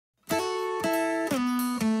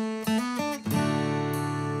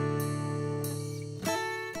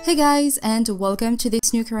Hey guys, and welcome to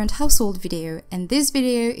this new current household video. And this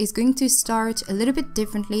video is going to start a little bit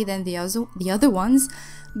differently than the other ones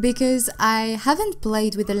because I haven't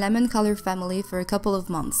played with the Lemon Color family for a couple of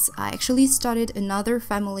months. I actually started another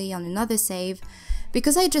family on another save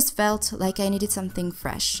because I just felt like I needed something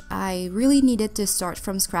fresh. I really needed to start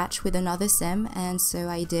from scratch with another sim, and so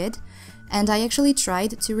I did. And I actually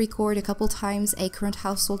tried to record a couple times a current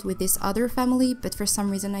household with this other family, but for some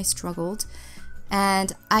reason I struggled.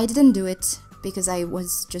 And I didn't do it because I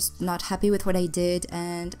was just not happy with what I did,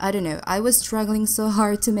 and I don't know, I was struggling so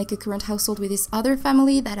hard to make a current household with this other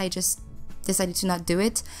family that I just decided to not do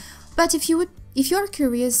it. But if you're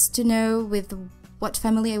curious to know with what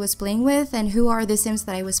family I was playing with and who are the sims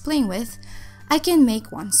that I was playing with, I can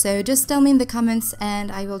make one. So just tell me in the comments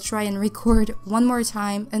and I will try and record one more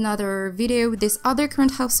time another video with this other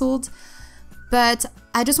current household. But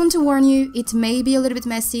I just want to warn you, it may be a little bit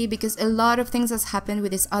messy because a lot of things has happened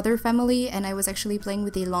with this other family and I was actually playing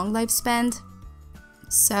with a long lifespan.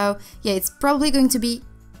 So yeah, it's probably going to be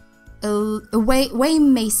way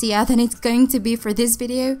messier than it's going to be for this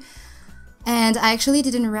video. And I actually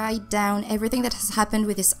didn't write down everything that has happened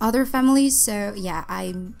with this other family, so yeah,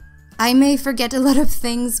 I may forget a lot of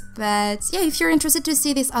things, but yeah, if you're interested to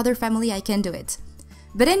see this other family, I can do it.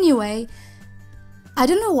 But anyway, I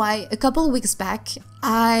don't know why, a couple weeks back,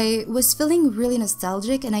 I was feeling really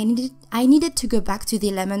nostalgic and I needed to go back to the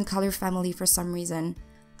Lemon Color family for some reason.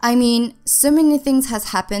 I mean, so many things has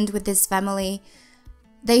happened with this family.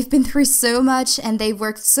 They've been through so much and they've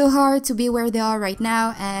worked so hard to be where they are right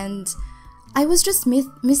now, and I was just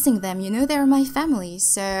missing them, you know, they're my family,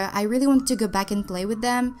 so I really wanted to go back and play with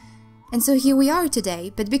them. And so here we are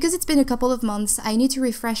today, but because it's been a couple of months, I need to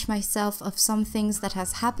refresh myself of some things that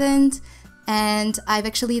has happened. And I've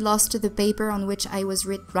actually lost the paper on which I was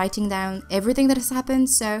writing down everything that has happened,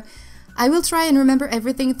 so I will try and remember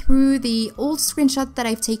everything through the old screenshot that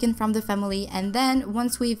I've taken from the family, and then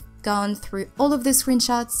once we've gone through all of the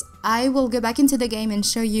screenshots, I will go back into the game and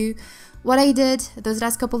show you what I did those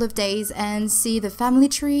last couple of days and see the family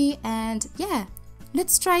tree, and yeah,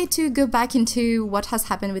 let's try to go back into what has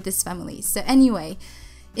happened with this family. So anyway,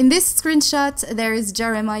 in this screenshot there is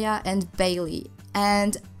Jeremiah and Bailey,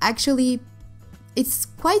 and actually it's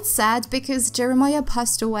quite sad because Jeremiah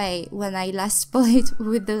passed away when I last played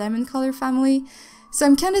with the Lemon Color family, so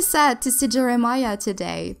I'm kinda sad to see Jeremiah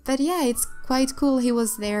today. But yeah, it's quite cool, he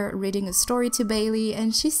was there reading a story to Bailey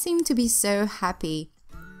and she seemed to be so happy.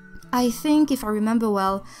 I think, if I remember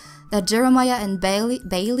well, that Jeremiah and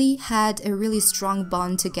Bailey had a really strong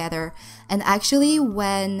bond together, and actually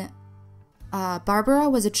when Barbara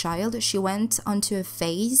was a child, she went onto a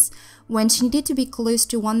phase when she needed to be close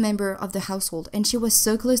to one member of the household, and she was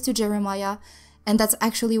so close to Jeremiah, and that's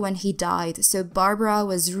actually when he died. So Barbara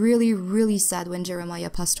was really sad when Jeremiah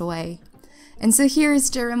passed away. And so here is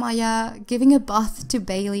Jeremiah giving a bath to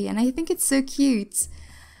Bailey, and I think it's so cute.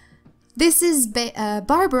 This is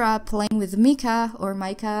Barbara playing with Mika, or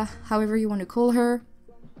Micah, however you want to call her.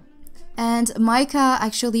 And Micah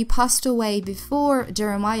actually passed away before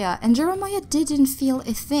Jeremiah, and Jeremiah didn't feel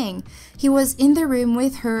a thing. He was in the room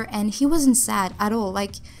with her and he wasn't sad at all.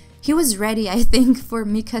 Like, he was ready, I think, for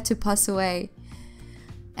Mika to pass away.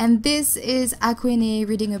 And this is Aquene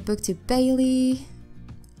reading a book to Bailey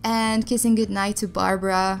and kissing goodnight to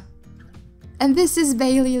Barbara. And this is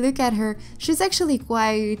Bailey, look at her. She's actually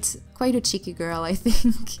quite a cheeky girl, I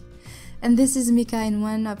think. And this is Mika in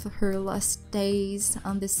one of her last days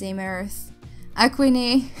on the same earth.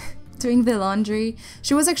 Aquene doing the laundry.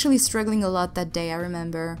 She was actually struggling a lot that day, I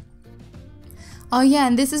remember. Oh yeah,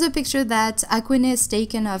 and this is a picture that Aquene has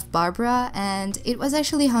taken of Barbara, and it was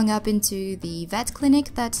actually hung up into the vet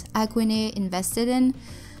clinic that Aquene invested in.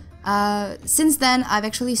 Since then, I've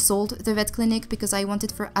actually sold the vet clinic because I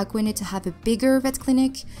wanted for Aquene to have a bigger vet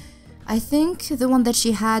clinic. I think the one that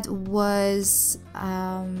she had was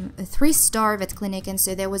a 3-star vet clinic, and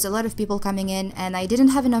so there was a lot of people coming in and I didn't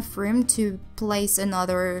have enough room to place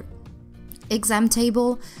another exam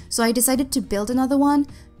table, so I decided to build another one,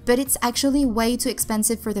 but it's actually way too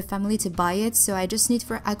expensive for the family to buy it, so I just need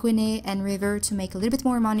for Aquene and River to make a little bit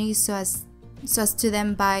more money so that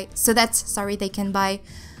they can buy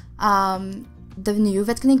the new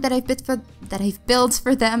vet clinic that I've built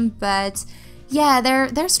for them. But yeah,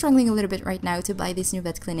 they're struggling a little bit right now to buy this new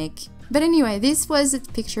vet clinic. But anyway, this was a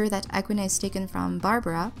picture that Aquene has taken from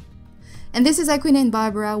Barbara. And this is Aquene and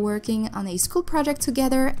Barbara working on a school project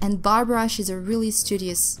together, and Barbara, she's a really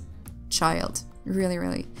studious child.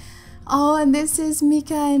 Really. Oh, and this is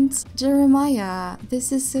Mika and Jeremiah.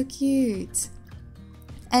 This is so cute.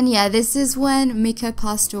 And yeah, this is when Mika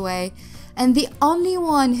passed away. And the only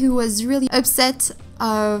one who was really upset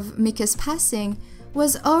of Mika's passing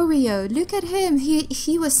was Oreo. Look at him,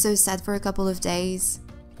 he was so sad for a couple of days.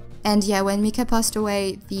 And yeah, when Mika passed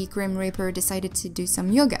away, the Grim Reaper decided to do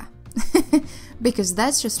some yoga. Because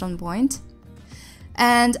that's just on point.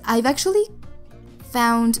 And I've actually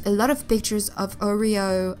found a lot of pictures of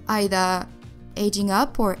Oreo either aging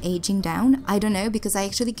up or aging down. I don't know, because I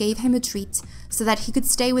actually gave him a treat so that he could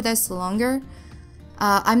stay with us longer.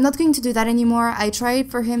 I'm not going to do that anymore. I tried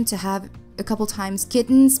for him to have a couple times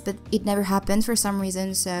kittens, but it never happened for some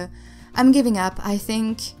reason, so I'm giving up. I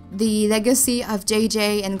think the legacy of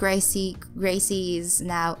JJ and Gracie is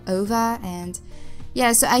now over, and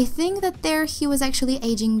yeah, so I think that there he was actually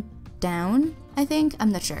aging down, I think.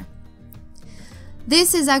 I'm not sure.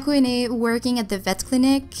 This is Akuene working at the vet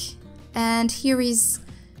clinic, and here is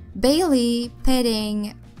Bailey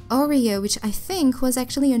petting Oreo, which I think was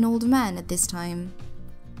actually an old man at this time.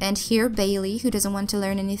 And here Bailey, who doesn't want to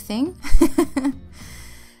learn anything.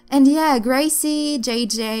 And yeah, Gracie,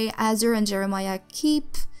 JJ, Azur, and Jeremiah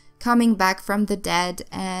keep coming back from the dead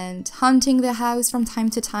and haunting the house from time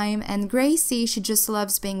to time, and Gracie, she just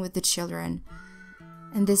loves being with the children.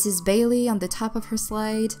 And this is Bailey on the top of her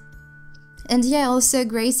slide. And yeah, also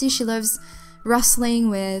Gracie, she loves wrestling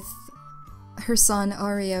with her son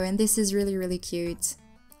Oreo, and this is really, really cute.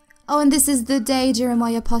 Oh, and this is the day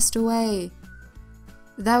Jeremiah passed away.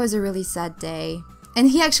 That was a really sad day.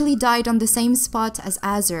 And he actually died on the same spot as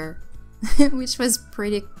Azur, which was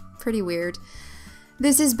pretty weird.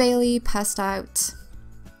 This is Bailey passed out.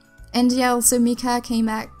 And yeah, also Mika came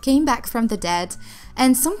back from the dead.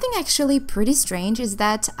 And something actually pretty strange is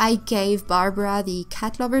that I gave Barbara the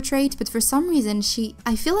cat lover trait, but for some reason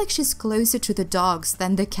I feel like she's closer to the dogs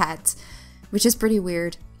than the cat, which is pretty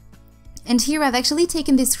weird. And here I've actually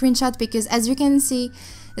taken this screenshot because, as you can see,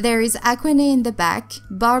 there is Akuene in the back,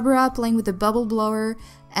 Barbara playing with the bubble blower,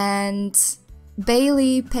 and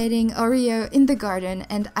Bailey petting Oreo in the garden.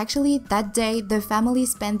 And actually that day the family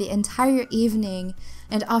spent the entire evening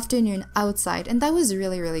and afternoon outside, and that was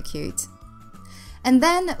really, really cute. And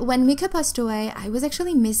then when Mika passed away, I was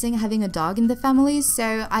actually missing having a dog in the family,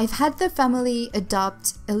 so I've had the family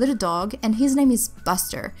adopt a little dog, and his name is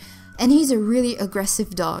Buster, and he's a really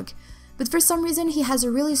aggressive dog. But for some reason he has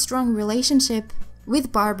a really strong relationship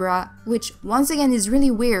with Barbara, which once again is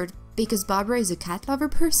really weird because Barbara is a cat lover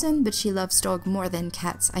person, but she loves dogs more than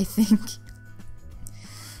cats, I think.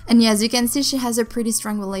 And yeah, as you can see, she has a pretty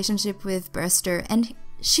strong relationship with Buster, and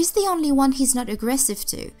she's the only one he's not aggressive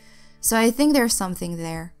to. So I think there's something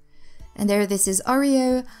there. And there, this is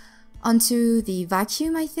Oreo onto the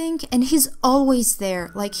vacuum, I think, and he's always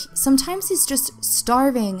there. Like, sometimes he's just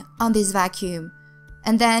starving on this vacuum.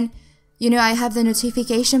 And then, you know, I have the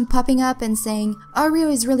notification popping up and saying,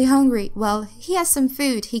 Oreo is really hungry. Well, he has some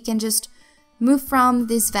food. He can just move from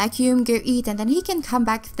this vacuum, go eat, and then he can come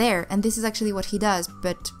back there. And this is actually what he does,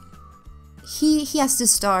 but he has to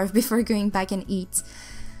starve before going back and eat.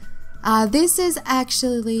 This is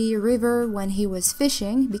actually River when he was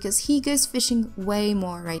fishing, because he goes fishing way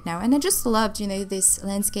more right now. And I just loved, you know, this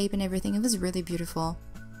landscape and everything. It was really beautiful.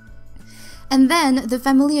 And then the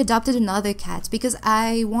family adopted another cat because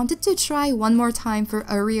I wanted to try one more time for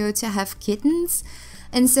Oreo to have kittens.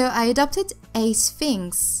 And so I adopted a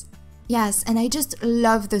Sphinx. Yes, and I just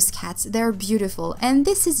love those cats. They're beautiful. And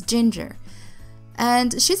this is Ginger.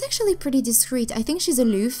 And she's actually pretty discreet. I think she's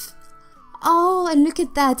aloof. Oh, and look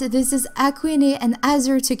at that. This is Akuene and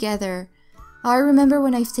Azur together. I remember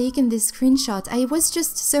when I've taken this screenshot, I was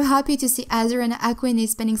just so happy to see Azur and Akuene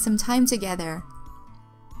spending some time together.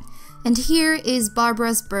 And here is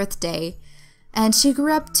Barbara's birthday, and she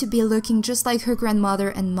grew up to be looking just like her grandmother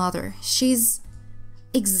and mother. She's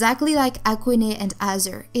exactly like Akuene and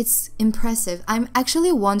Azur. It's impressive. I'm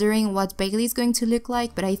actually wondering what Bailey's going to look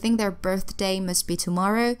like, but I think their birthday must be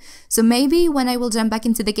tomorrow. So maybe when I will jump back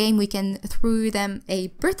into the game, we can throw them a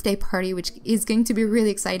birthday party, which is going to be really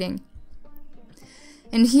exciting.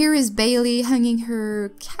 And here is Bailey hanging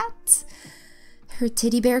her cat, her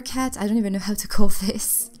teddy bear cat. I don't even know how to call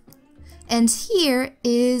this. And here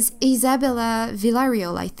is Isabella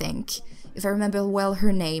Villarreal, I think, if I remember well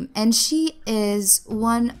her name, and she is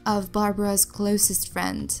one of Barbara's closest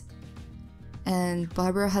friends. And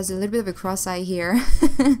Barbara has a little bit of a cross-eye here.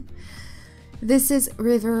 This is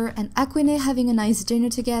River and Akuene having a nice dinner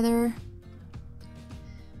together.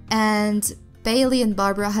 And Bailey and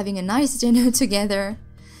Barbara having a nice dinner together.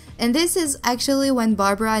 And this is actually when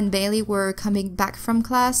Barbara and Bailey were coming back from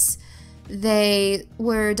class. They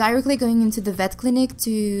were directly going into the vet clinic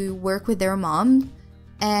to work with their mom.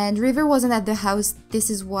 And River wasn't at the house. This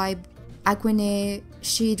is why Akuene,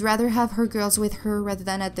 she'd rather have her girls with her rather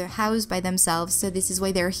than at their house by themselves. So this is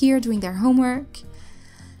why they're here doing their homework.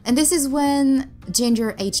 And this is when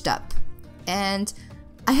Ginger aged up. And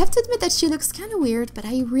I have to admit that she looks kind of weird, but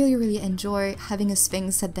I really enjoy having a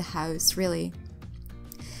Sphinx at the house, really.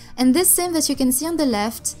 And this sim that you can see on the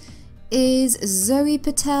left is Zoe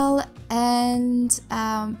Patel and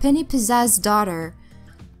Penny Pizzaz's daughter.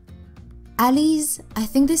 Alice, I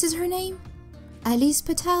think this is her name? Alice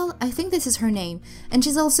Patel? I think this is her name. And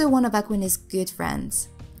she's also one of Aquini's good friends.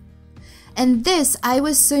 And this, I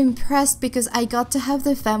was so impressed because I got to have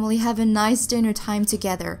the family have a nice dinner time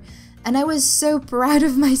together. And I was so proud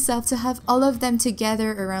of myself to have all of them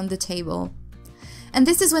together around the table. And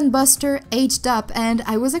this is when Buster aged up, and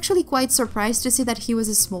I was actually quite surprised to see that he was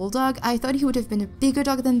a small dog. I thought he would have been a bigger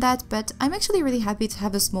dog than that, but I'm actually really happy to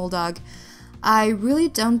have a small dog. I really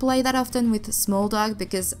don't play that often with a small dog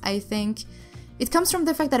because I think it comes from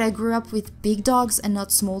the fact that I grew up with big dogs and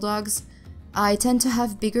not small dogs. I tend to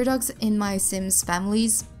have bigger dogs in my Sims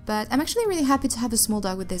families, but I'm actually really happy to have a small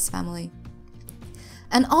dog with this family.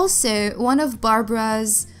 And also, one of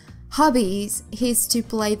Barbara's hobbies is to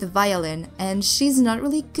play the violin, and she's not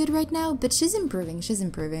really good right now, but she's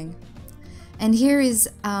improving. And here is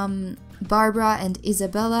Barbara and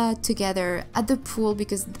Isabella together at the pool,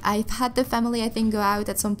 because I've had the family, I think, go out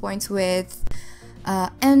at some point with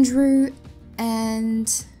Andrew,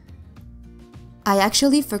 and I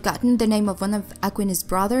actually forgotten the name of one of Aquini's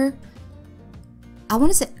brother. I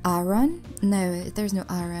want to say Aaron? No, there's no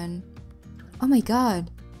Aaron. Oh my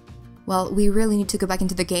god. Well, we really need to go back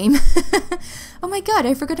into the game. Oh my god,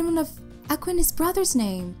 I forgot one of Aquini's brother's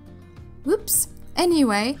name. Whoops.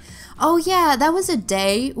 Anyway, oh yeah, that was a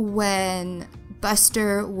day when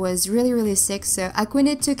Buster was really sick, so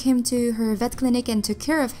Aquini took him to her vet clinic and took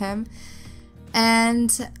care of him.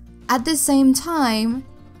 And at the same time,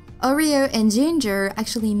 Oreo and Ginger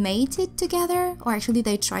actually mated together, or actually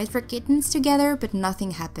they tried for kittens together, but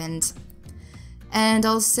nothing happened. And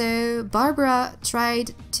also, Barbara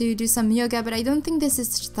tried to do some yoga, but I don't think this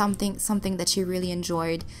is something that she really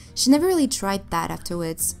enjoyed. She never really tried that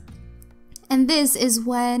afterwards. And this is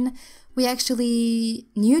when we actually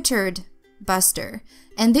neutered Buster.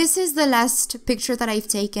 And this is the last picture that I've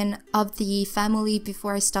taken of the family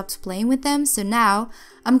before I stopped playing with them. So now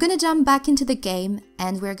I'm gonna jump back into the game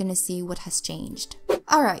and we're gonna see what has changed.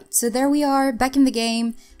 Alright, so there we are back in the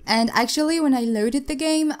game. And actually when I loaded the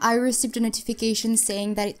game, I received a notification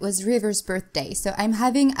saying that it was River's birthday. So I'm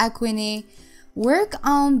having Aquini work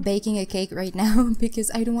on baking a cake right now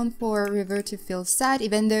because I don't want for River to feel sad,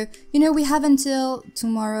 even though, you know, we have until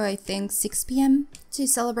tomorrow, I think 6 p.m. to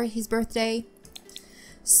celebrate his birthday.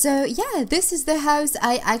 So yeah, this is the house.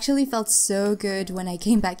 I actually felt so good when I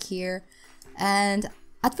came back here. And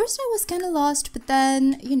at first I was kind of lost, but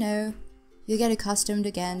then, you know, you get accustomed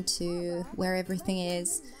again to where everything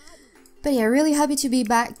is. But yeah, really happy to be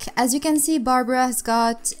back. As you can see, Barbara has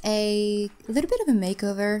got a little bit of a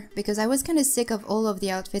makeover because I was kind of sick of all of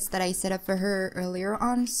the outfits that I set up for her earlier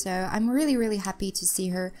on. So I'm really happy to see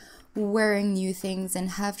her wearing new things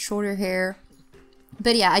and have shorter hair.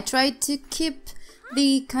 But yeah, I tried to keep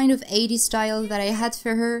the kind of 80s style that I had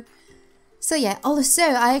for her. So yeah, also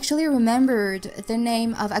I actually remembered the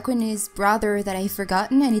name of Aquini's brother that I've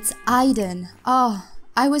forgotten, and it's Aiden. Oh,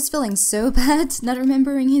 I was feeling so bad not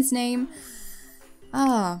remembering his name.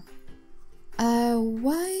 Why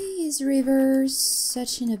is River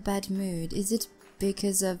such in a bad mood? Is it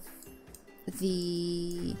because of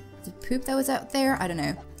the poop that was out there? I don't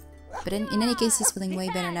know. But in any case, he's feeling way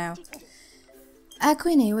better now.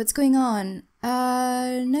 Aquini, what's going on?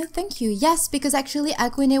 No thank you. Yes, because actually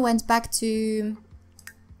Aquini went back to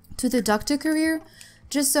the doctor career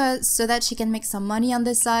just so that she can make some money on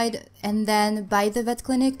the side and then buy the vet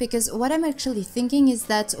clinic, because what I'm actually thinking is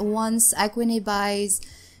that once Aquini buys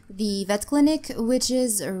the vet clinic, which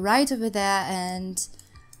is right over there, and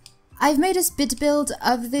I've made a speed build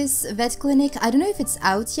of this vet clinic. I don't know if it's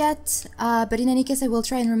out yet, but in any case I will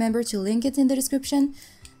try and remember to link it in the description.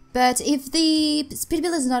 But if the speed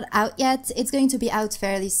build is not out yet, it's going to be out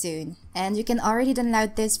fairly soon. And you can already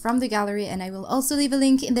download this from the gallery, and I will also leave a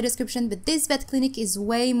link in the description. But this vet clinic is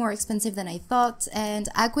way more expensive than I thought, and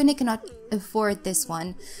Aquini cannot afford this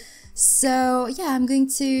one. So yeah, I'm going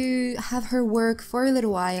to have her work for a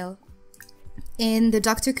little while in the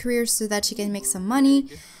doctor career so that she can make some money.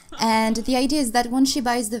 And the idea is that once she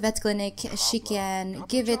buys the vet clinic, she can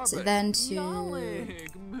give it then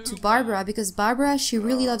to Barbara, because Barbara, she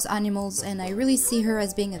really loves animals, and I really see her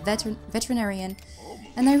as being a veterinarian,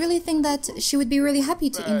 and I really think that she would be really happy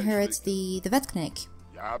to inherit the vet clinic.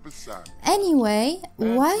 Anyway,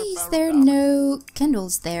 why is there no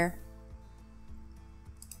candles there?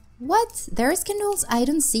 What? There's candles? I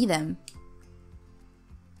don't see them.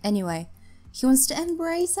 Anyway, He wants to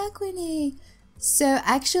embrace Aquini. So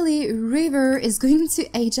actually, River is going to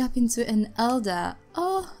age up into an Elder.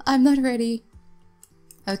 Oh, I'm not ready.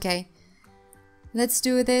 Okay, let's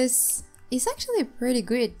do this. It's actually pretty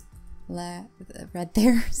good. Right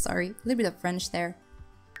there, sorry, a little bit of French there.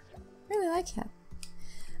 Really like it.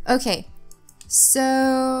 Okay,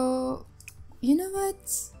 so you know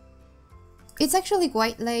what? It's actually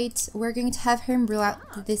quite late. We're going to have him brew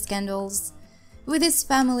out these candles with his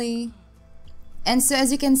family. And so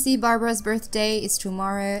as you can see, Barbara's birthday is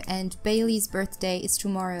tomorrow and Bailey's birthday is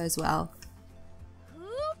tomorrow as well.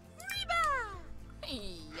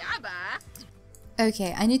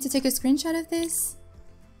 Okay, I need to take a screenshot of this.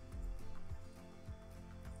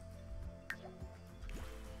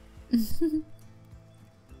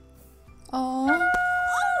 Oh.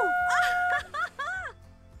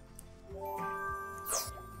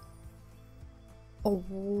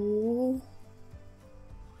 Oh.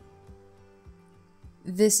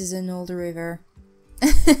 This is an old River.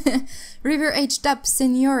 River aged up,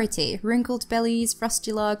 seniority, wrinkled bellies,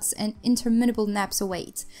 frosty locks, and interminable naps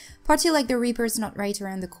await. Party like the Reaper's not right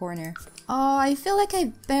around the corner. Oh, I feel like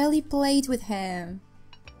I barely played with him.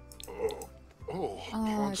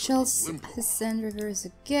 Oh, Chelsea has sent River as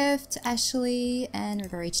a gift, Ashley, and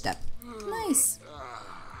River aged up. Nice.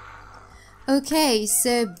 Okay,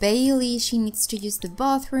 so Bailey, she needs to use the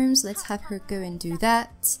bathrooms. Let's have her go and do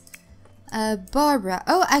that. Barbara.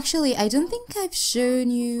 Oh, actually, I don't think I've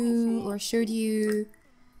shown you or showed you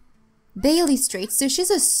Bailey's traits. So she's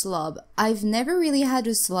a slob. I've never really had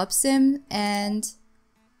a slob sim, and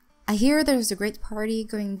I hear there's a great party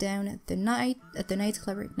going down at the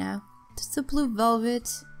nightclub right now. Just a blue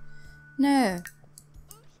velvet. No.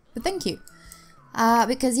 But thank you.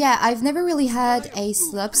 Because yeah, I've never really had a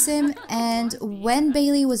slob sim, and when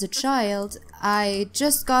Bailey was a child, I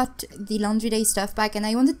just got the Laundry Day stuff back and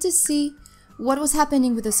I wanted to see what was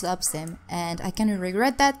happening with the slob sim, and I kind of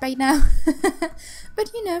regret that right now.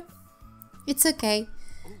 But you know, it's okay.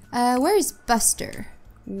 Where is Buster?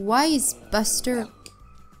 Why is Buster...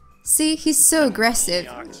 See, he's so aggressive.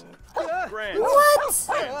 What?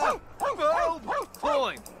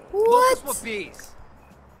 What?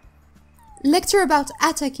 Lecture about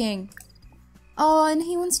attacking. Oh, and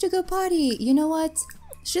he wants to go potty. You know what?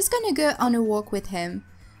 She's gonna go on a walk with him.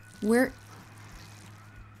 Where...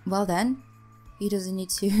 Well then, he doesn't need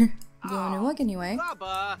to go on a walk anyway.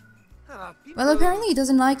 Well, apparently he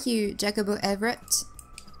doesn't like you, Jacobo Everett.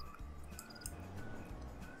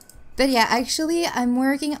 But yeah, actually, I'm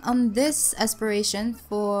working on this aspiration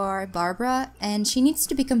for Barbara, and she needs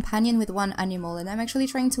to be companion with one animal, and I'm actually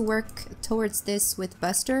trying to work towards this with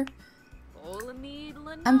Buster.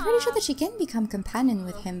 I'm pretty sure that she can become companion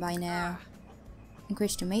with him by now.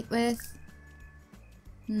 Encouraged to mate with.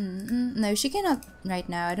 No, she cannot right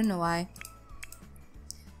now, I don't know why.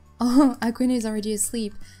 Oh, Aquina is already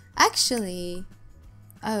asleep. Actually...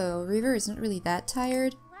 Oh, River is not really that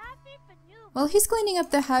tired. Well, he's cleaning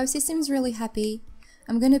up the house, he seems really happy.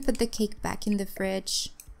 I'm gonna put the cake back in the fridge.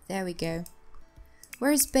 There we go.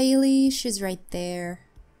 Where's Bailey? She's right there.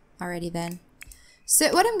 Alrighty then.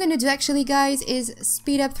 So what I'm gonna do actually, guys, is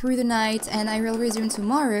speed up through the night and I will resume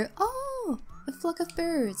tomorrow. Oh, a flock of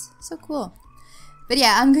birds. So cool. But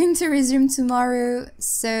yeah, I'm going to resume tomorrow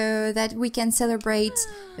so that we can celebrate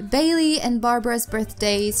Bailey and Barbara's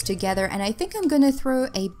birthdays together. And I think I'm gonna throw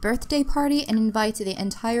a birthday party and invite the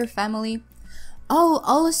entire family. Oh,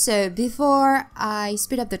 also, before I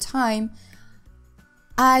speed up the time,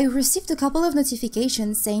 I received a couple of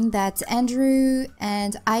notifications saying that Andrew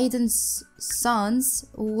and Aiden's sons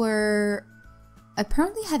were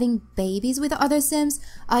apparently having babies with other Sims.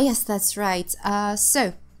 Ah, yes, that's right.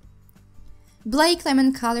 So, Blake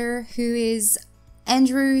Lemon Color, who is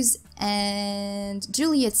Andrew's and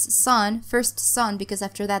Juliet's son, first son, because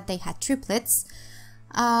after that they had triplets,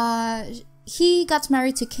 he got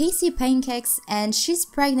married to Casey Pancakes and she's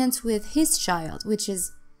pregnant with his child, which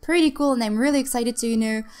is pretty cool, and I'm really excited to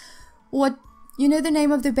know the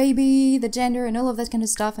name of the baby, the gender, and all of that kind of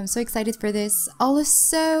stuff. I'm so excited for this.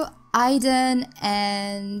 Also, Aiden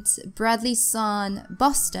and Bradley's son,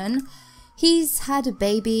 Boston, he's had a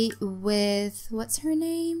baby with, what's her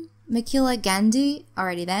name? Makila Gandhi,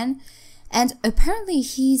 already then. And apparently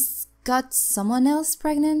he's got someone else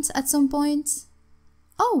pregnant at some point.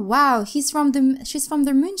 Oh wow, she's from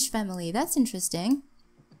the Munch family, that's interesting.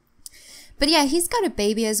 But yeah, he's got a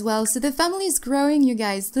baby as well, so the family is growing, you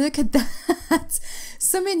guys. Look at that.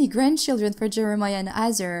 So many grandchildren for Jeremiah and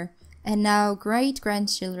Azur. And now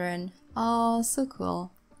great-grandchildren. Oh, so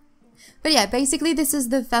cool. But yeah, basically this is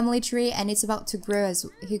the family tree and it's about to grow as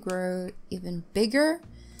he grows even bigger.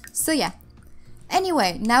 So yeah.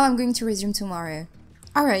 Anyway, now I'm going to resume tomorrow.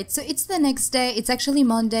 Alright, so it's the next day, it's actually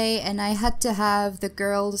Monday, and I had to have the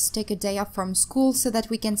girls take a day off from school so that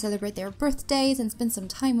we can celebrate their birthdays and spend some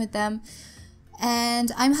time with them.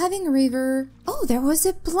 And I'm having a river. Oh, there was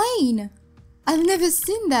a plane! I've never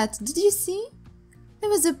seen that. Did you see? There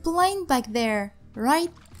was a plane back there.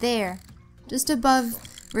 Right there. Just above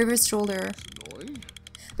River's shoulder.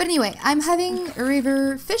 But anyway, I'm having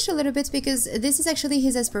River fish a little bit because this is actually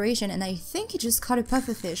his aspiration, and I think he just caught a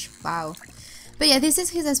pufferfish. Wow. But yeah, this is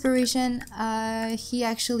his aspiration. He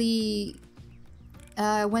actually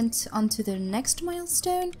went on to the next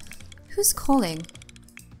milestone. Who's calling?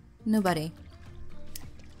 Nobody.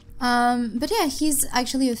 But yeah, he's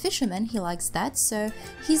actually a fisherman. He likes that. So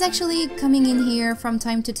he's actually coming in here from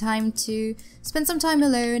time to time to spend some time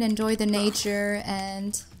alone, enjoy the nature,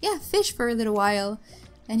 and yeah, fish for a little while.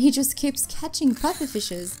 And he just keeps catching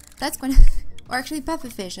pufferfishes. That's gonna... or actually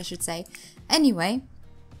pufferfish, I should say. Anyway.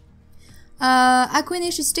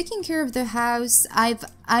 Aquinish is taking care of the house.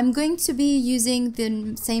 I'm going to be using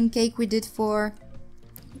the same cake we did for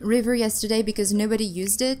River yesterday because nobody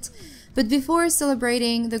used it. But before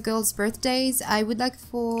celebrating the girls' birthdays, I would like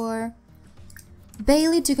for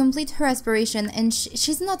Bailey to complete her aspiration, and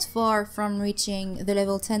she's not far from reaching the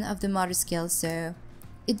level 10 of the motor skill, so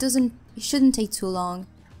it shouldn't take too long.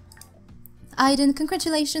 Aiden,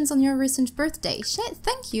 congratulations on your recent birthday.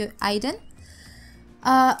 Thank you, Aiden.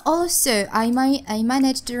 Also, I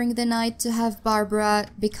managed during the night to have Barbara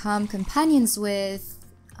become companions with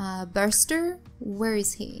Buster. Where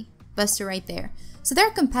is he? Buster right there. So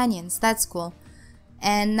they're companions, that's cool.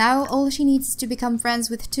 And now all she needs is to become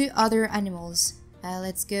friends with 2 other animals.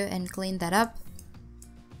 Let's go and clean that up.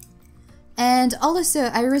 And also,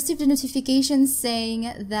 I received a notification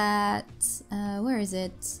saying that... where is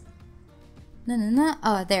it?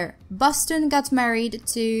 Oh, there. Boston got married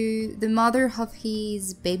to the mother of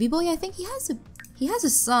his baby boy. I think he has a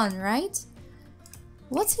son, right?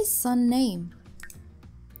 What's his son name?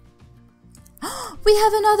 We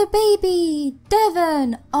have another baby!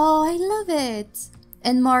 Devon! Oh, I love it!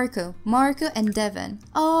 And Marco. Marco and Devon.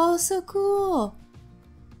 Oh, so cool!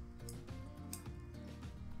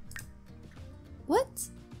 What?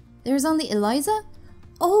 There's only Eliza?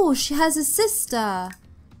 Oh, she has a sister!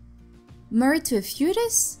 Married to a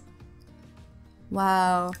feudus?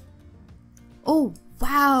 Wow. Oh,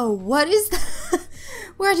 wow! What is that?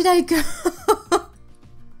 Where did I go?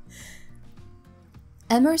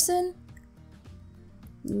 Emerson?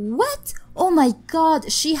 What? Oh my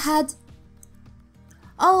god, she had...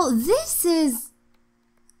 Oh, this is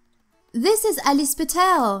Alice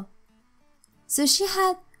Patel. So she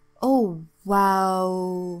had... Oh,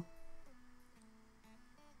 wow.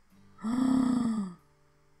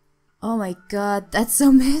 Oh my god, that's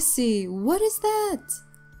so messy. What is that?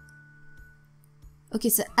 Okay,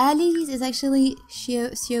 so Alice is actually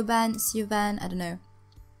Siobhan, I don't know.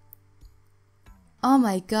 Oh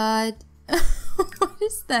my god. What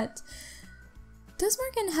is that? Does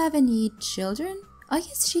Morgan have any children? Oh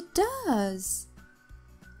yes, she does.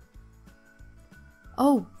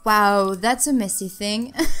 Oh wow, that's a messy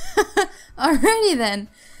thing. Alrighty then.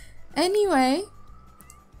 Anyway.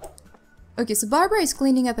 Okay, so Barbara is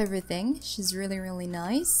cleaning up everything. She's really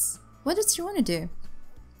nice. What does she want to do?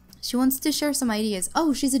 She wants to share some ideas.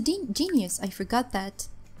 Oh, she's a genius. I forgot that.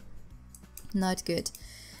 Not good.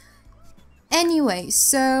 Anyway,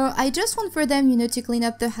 so I just want for them, you know, to clean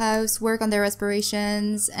up the house, work on their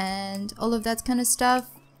aspirations, and all of that kind of stuff.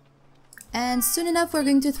 And soon enough, we're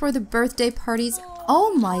going to throw the birthday parties.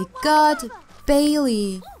 Oh my god,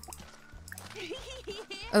 Bailey!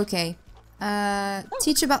 Okay.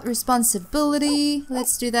 Teach about responsibility.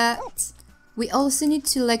 Let's do that. We also need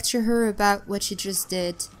to lecture her about what she just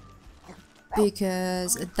did,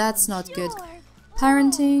 because that's not good.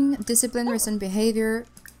 Parenting, discipline, recent behavior.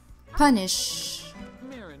 Punish.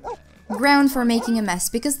 Ground for making a mess,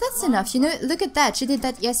 because that's enough, you know. Look at that, she did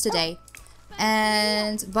that yesterday.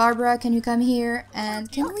 And Barbara, can you come here and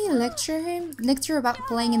can we lecture him? Lecture about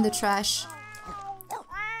playing in the trash.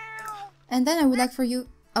 And then I would like for you...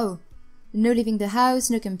 Oh, no leaving the house,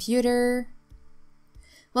 no computer.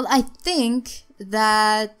 Well, I think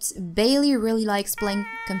that Bailey really likes playing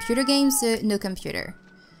computer games, so no computer.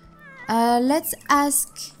 Let's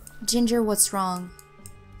ask Ginger what's wrong.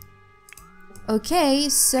 Okay,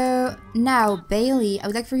 so now Bailey, I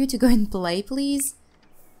would like for you to go and play, please.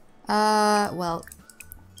 Well...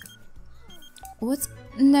 What's...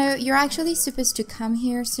 No, you're actually supposed to come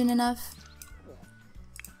here soon enough.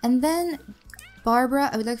 And then, Barbara,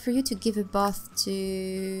 I would like for you to give a bath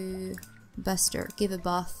to... Buster. Give a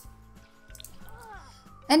bath.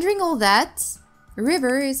 And during all that,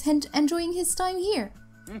 River is enjoying his time here.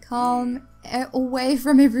 Calm, away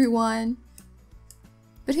from everyone.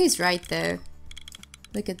 But he's right though.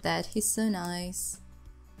 Look at that, he's so nice.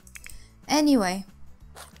 Anyway.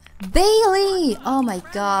 Bailey! Oh my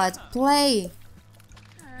god, play!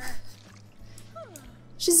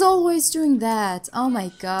 She's always doing that. Oh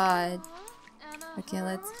my god. Okay,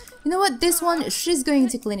 let's... You know what? This one, she's going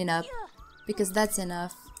to clean it up. Because that's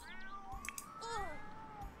enough.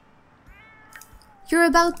 You're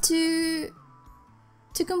about to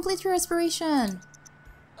complete your aspiration.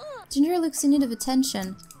 Ginger looks in need of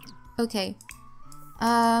attention. Okay.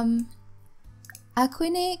 Aquine,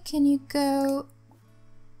 can you go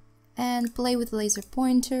and play with the laser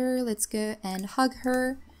pointer? Let's go and hug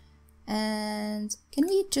her. And can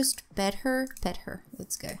we just pet her? Pet her.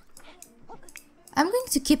 Let's go. I'm going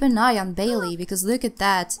to keep an eye on Bailey because look at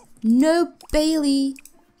that. No, Bailey.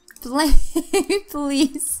 Play,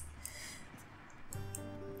 please.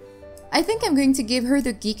 I think I'm going to give her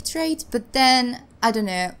the geek trait, but then, I don't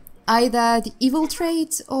know, either the evil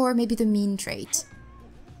trait or maybe the mean trait.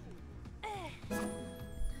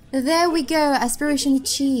 There we go, aspiration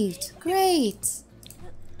achieved. Great.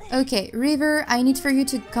 Okay, River, I need for you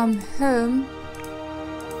to come home.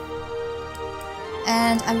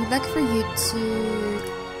 And I would like for you to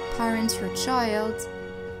parent your child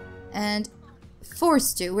and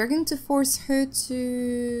we're going to force her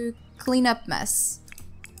to clean up mess.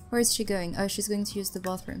 Where is she going? Oh, she's going to use the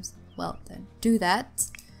bathrooms. Well, then, do that.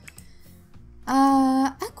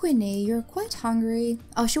 Aquine, you're quite hungry.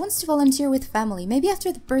 Oh, she wants to volunteer with family. Maybe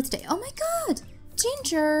after the birthday. Oh my god!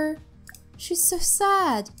 Ginger! She's so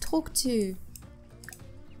sad. Talk to.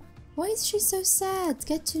 Why is she so sad?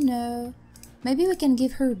 Get to know. Maybe we can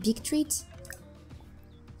give her a big treat.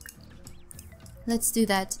 Let's do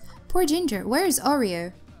that. Poor Ginger. Where is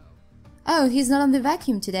Oreo? Oh, he's not on the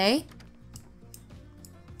vacuum today.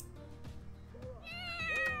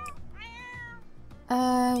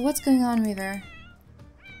 What's going on, River?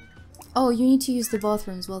 Oh, you need to use the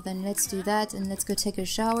bathrooms. Well then, let's do that and let's go take a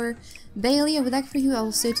shower. Bailey, I would like for you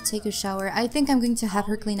also to take a shower. I think I'm going to have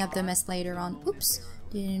her clean up the mess later on. Oops,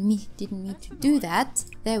 didn't mean to do that.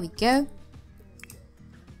 There we go.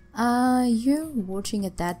 You're watching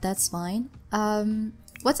at that, that's fine.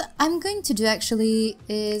 What I'm going to do actually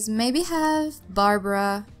is maybe have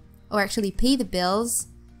Barbara, or actually pay the bills.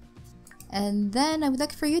 And then I would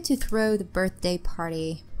like for you to throw the birthday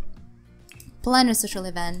party. Plan a social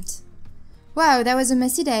event. Wow, that was a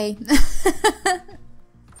messy day.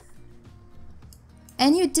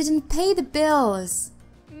 And you didn't pay the bills.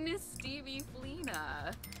 Miss Stevie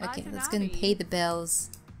Flina. Okay, let's go and pay the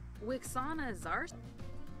bills. Wixana Zart.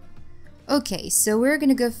 Okay, so we're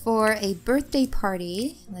gonna go for a birthday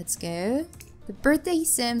party. Let's go. The birthday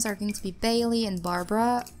sims are going to be Bailey and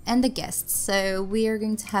Barbara and the guests. So we are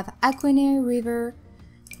going to have Aquine, River,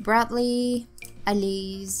 Bradley,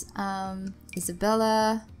 Elise,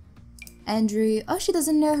 Isabella, Andrew. Oh, she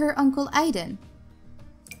doesn't know her Uncle Aiden.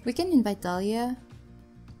 We can invite Dahlia,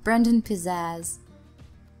 Brandon Pizzazz,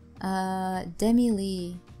 Demi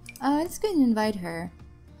Lee. Let's go and invite her.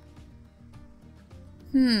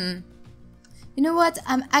 You know what?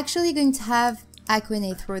 I'm actually going to have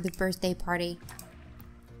Aquine throw the birthday party.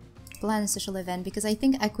 Plan a social event because I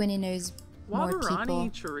think Aquine knows more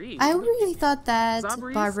people. I really thought that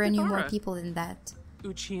Barbara knew more people than that.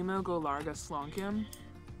 Uchimo go larga slonkim.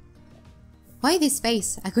 Why this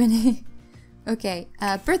face, Aquine? Okay,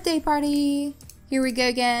 birthday party. Here we go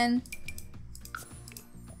again.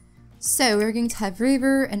 So we're going to have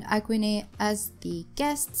River and Aquine as the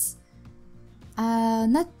guests.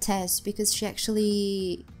 Not Tess because she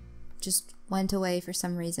actually just went away for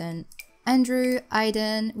some reason. Andrew,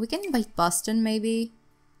 Aiden, we can invite Boston maybe.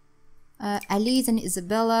 Elise and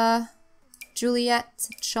Isabella, Juliet,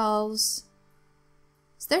 Charles.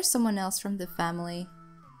 Is there someone else from the family?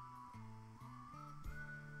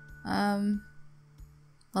 Well,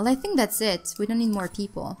 I think that's it. We don't need more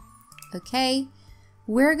people. Okay,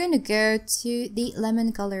 we're gonna go to the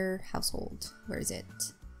lemon color household. Where is it?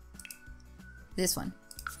 This one.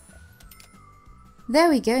 There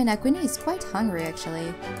we go, and Aquine is quite hungry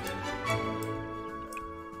actually.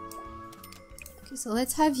 Okay, so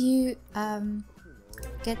let's have you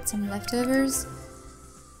get some leftovers.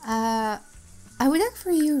 I would like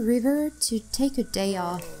for you, River, to take a day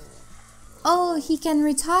off. Oh, he can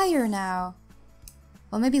retire now.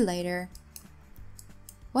 Well, maybe later.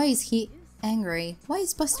 Why is he angry? Why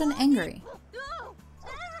is Boston angry?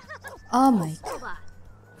 Oh my god.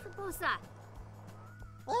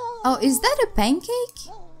 Oh, is that a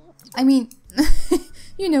pancake? I mean,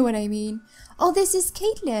 you know what I mean. Oh, this is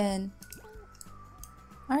Caitlin.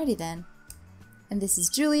 Alrighty then. And this is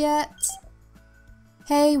Juliet.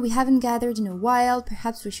 Hey, we haven't gathered in a while.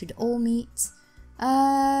 Perhaps we should all meet.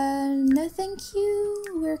 No thank you.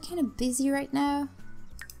 We're kind of busy right now.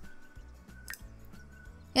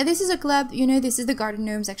 Yeah, this is a club. You know, this is the Garden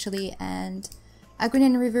Gnomes actually, and Aquin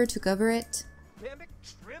and River took over it.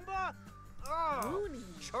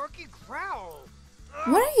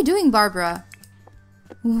 What are you doing, Barbara?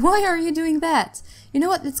 Why are you doing that? You know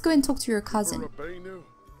what? Let's go and talk to your cousin.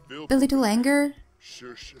 A little anger?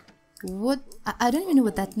 What? I don't even know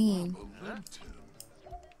what that means.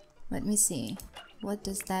 Let me see. What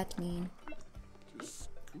does that mean?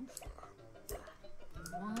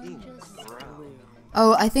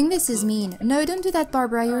 Oh, I think this is mean. No, don't do that,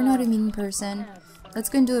 Barbara. You're not a mean person. Let's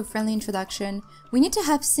go and do a friendly introduction. We need to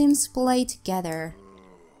have Sims play together.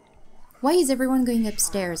 Why is everyone going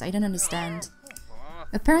upstairs? I don't understand.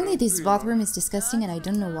 Apparently this bathroom is disgusting and I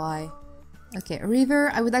don't know why. Okay,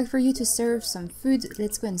 River, I would like for you to serve some food.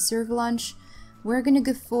 Let's go and serve lunch. We're gonna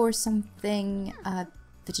go for something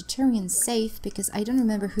vegetarian safe because I don't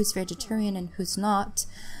remember who's vegetarian and who's not.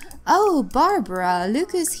 Oh, Barbara!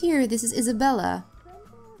 Look who's here. This is Isabella.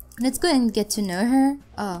 Let's go and get to know her.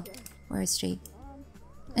 Oh, where is she?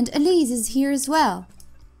 And Elise is here as well.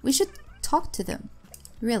 We should talk to them.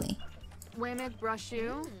 Really. Let's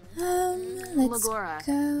go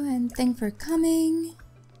and thank for coming.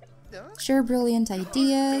 Share brilliant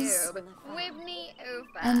ideas.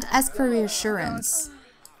 And ask for reassurance.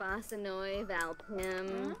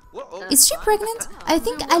 Is she pregnant? I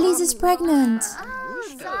think Alice is pregnant.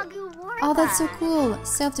 Oh, that's so cool.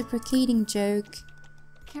 Self-deprecating joke.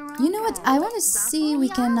 You know what? I want to see. We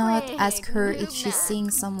cannot ask her if she's seeing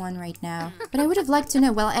someone right now. But I would have liked to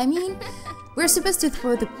know. Well, I mean, we're supposed to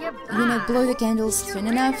throw the, blow the candles soon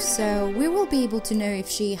enough, so we will be able to know if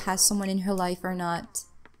she has someone in her life or not.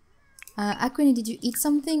 Aquini, did you eat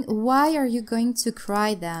something? Why are you going to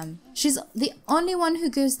cry them? She's the only one who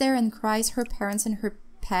goes there and cries her parents and her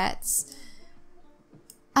pets.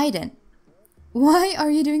 Aiden, why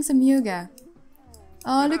are you doing some yoga?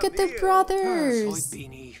 Oh, look at the brothers!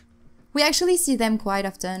 We actually see them quite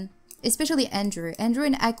often, especially Andrew. Andrew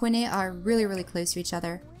and Aquini are really, really close to each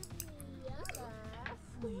other.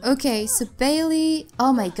 Okay, so Bailey...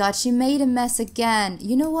 Oh my god, she made a mess again.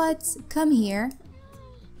 You know what? Come here.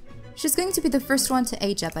 She's going to be the first one to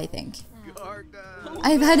age up, I think.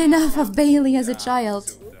 I've had enough of Bailey as a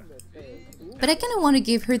child. But I kind of want to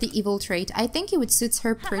give her the evil trait. I think it would suit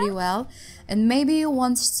her pretty well. And maybe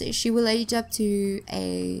once she will age up to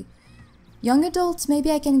a young adult,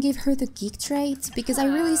 maybe I can give her the geek trait. Because I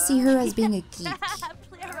really see her as being a geek.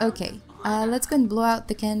 Okay, let's go and blow out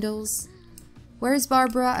the candles. Where's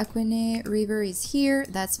Barbara? Aquini, River is here.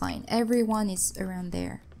 That's fine. Everyone is around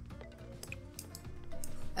there.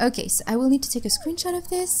 Okay, so I will need to take a screenshot of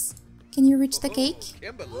this. Can you reach the cake?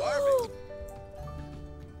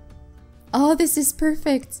 Oh, this is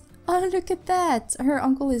perfect. Oh, look at that. Her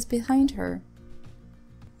uncle is behind her.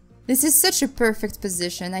 This is such a perfect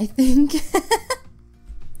position, I think.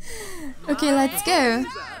 Okay, let's go.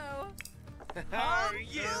 I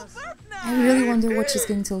really wonder what she's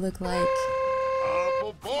going to look like.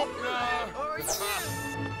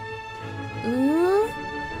 Ooh.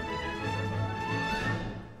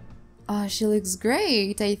 Oh, she looks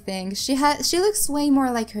great, I think. She looks way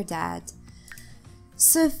more like her dad.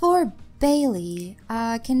 So for Bailey,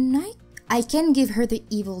 I can give her the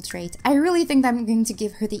evil trait. I really think I'm going to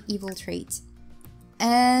give her the evil trait.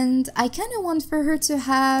 And I kind of want for her to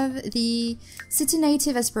have the city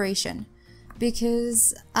native aspiration.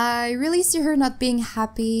 Because I really see her not being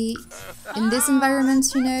happy in this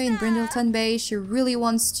environment, you know, in Brindleton Bay. She really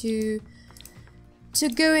wants to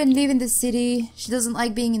go and live in the city. She doesn't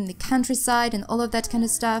like being in the countryside and all of that kind of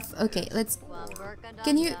stuff. Okay, let's...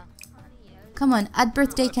 Can you... Come on, add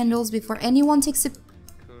birthday candles before anyone takes a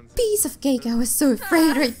piece of cake. I was so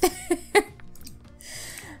afraid right there.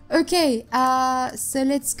 Okay, so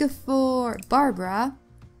let's go for Barbara.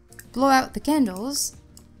 Blow out the candles.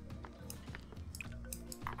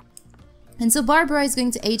 And so Barbara is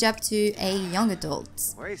going to age up to a young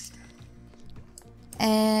adult.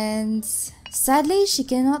 And sadly, she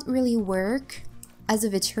cannot really work as a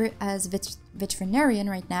veterinarian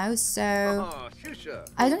right now, so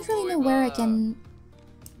I don't really know where I can...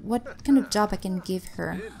 what kind of job I can give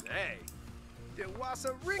her.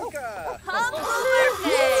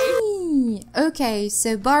 Okay,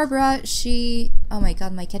 so Barbara, she... Oh my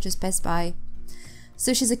god, my cat just passed by.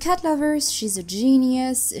 So she's a cat lover, she's a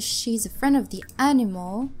genius, she's a friend of the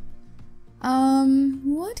animal.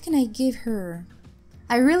 What can I give her?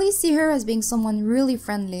 I really see her as being someone really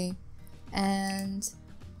friendly. And...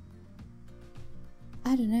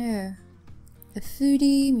 I don't know. A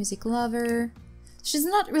foodie, music lover. She's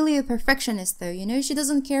not really a perfectionist though, you know? She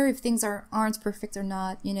doesn't care if things aren't perfect or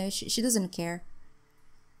not, you know? She doesn't care.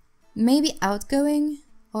 Maybe outgoing?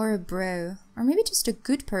 Or a bro? Or maybe just a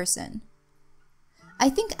good person? I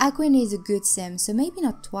think Aquene is a good sim, so maybe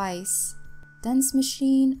not twice. Dance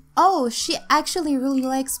machine. Oh, she actually really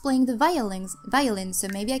likes playing the violin, so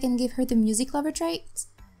maybe I can give her the music lover trait?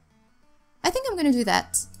 I think I'm gonna do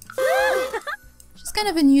that. She's kind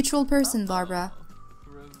of a neutral person, Barbara.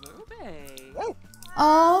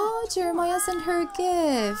 Oh, Jeremiah sent her a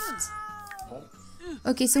gift.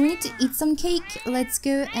 Okay, so we need to eat some cake. Let's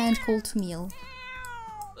go and call to meal.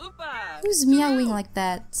 Who's meowing like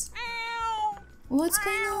that? What's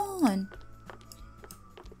going on?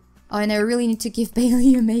 Oh, and I really need to give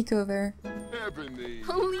Bailey a makeover.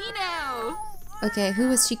 Lino! Okay, who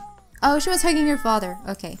was she? Oh, she was hugging her father.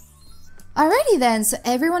 Okay. Alrighty then, so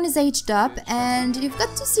everyone is aged up and you've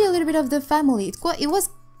got to see a little bit of the family. It was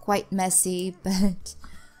quite messy, but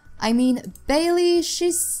I mean, Bailey,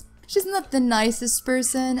 she's not the nicest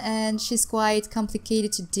person and she's quite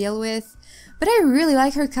complicated to deal with, but I really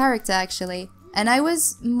like her character actually. And I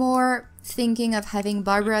was more thinking of having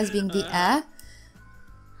Barbara as being the heir,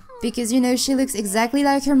 because, you know, she looks exactly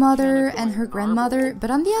like her mother and her grandmother,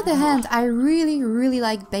 but on the other hand, I really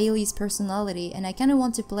like Bailey's personality and I kind of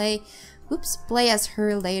want to play as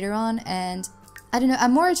her later on, and I don't know,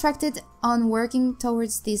 I'm more attracted on working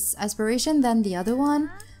towards this aspiration than the other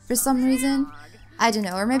one for some reason. I don't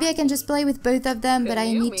know, or maybe I can just play with both of them, but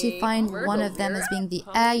I need to find one of them as being the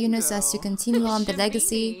heir, you know, so as to continue on the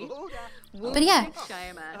legacy. But yeah,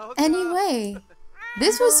 anyway,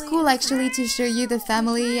 this was cool actually to show you the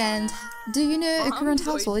family and do you know a current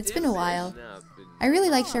household. It's been a while. I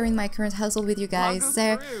really like sharing my current household with you guys,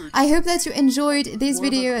 so I hope that you enjoyed this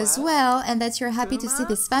video as well and that you're happy to see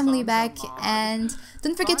this family back, and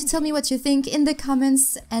don't forget to tell me what you think in the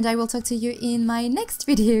comments and I will talk to you in my next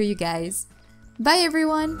video, you guys. Bye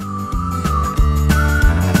everyone!